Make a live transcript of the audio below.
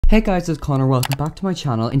Hey guys, it's Connor, welcome back to my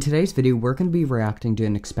channel. In today's video, we're going to be reacting to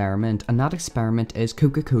an experiment, and that experiment is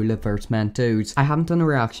Coca-Cola versus Mentos. I haven't done a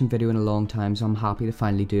reaction video in a long time, so I'm happy to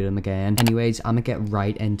finally do them again. Anyways, I'm gonna get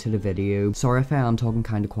right into the video. Sorry if I am talking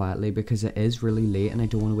kind of quietly because it is really late and I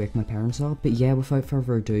don't want to wake my parents up. But yeah, without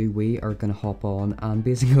further ado, we are going to hop on and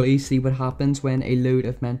basically see what happens when a load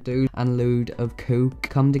of Mentos and a load of Coke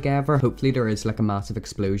come together. Hopefully there is like a massive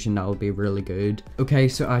explosion, that would be really good. Okay,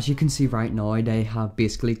 so as you can see right now, they have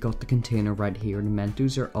basically got the container right here. The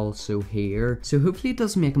Mentos are also here, so hopefully it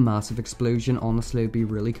doesn't make a massive explosion. Honestly, it'd be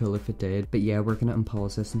really cool if it did. But yeah, we're gonna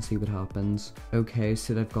unpause this and see what happens. Okay,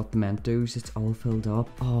 so they've got the Mentos, it's all filled up.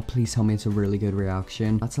 Oh, please tell me it's a really good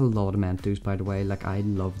reaction. That's a lot of Mentos, by the way. Like, I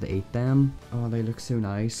love to eat them. Oh, they look so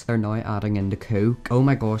nice. They're now adding in the Coke. Oh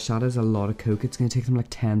my gosh, that is a lot of Coke. It's gonna take them like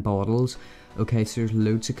 10 bottles. Okay, so there's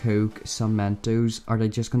loads of Coke, some Mentos. Are they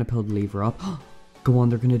just gonna pull the lever up? Go on,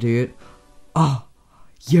 they're gonna do it. Oh,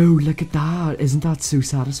 yo, look at that. Isn't that so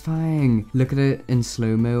satisfying? Look at it in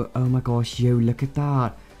slow-mo. Oh my gosh, yo, look at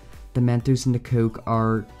that. The Mentos and the Coke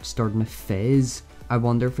are starting to fizz. I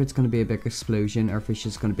wonder if it's going to be a big explosion or if it's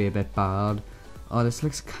just going to be a bit bad. Oh, this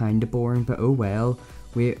looks kind of boring, but oh well.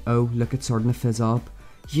 Wait, oh, look, it's starting to fizz up.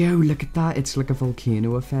 Yo, look at that. It's like a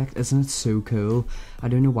volcano effect. Isn't it so cool? I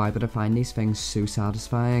don't know why, but I find these things so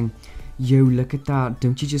satisfying. Yo, look at that.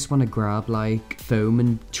 Don't you just want to grab like foam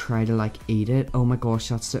and try to like eat it? Oh my gosh,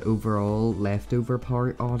 that's the overall leftover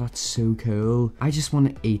part. Oh, that's so cool. I just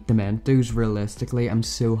want to eat the Mentos, realistically. I'm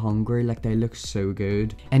so hungry, like they look so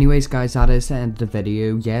good. Anyways guys, that is the end of the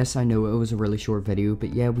video. Yes, I know it was a really short video,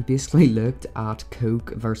 but yeah, we basically looked at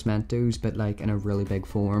Coke versus Mentos, but like in a really big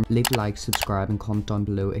form. Leave a like, subscribe and comment down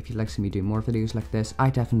below if you'd like to see me do more videos like this.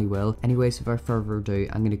 I definitely will. Anyways, without further ado,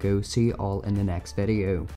 I'm gonna go. See you all in the next video.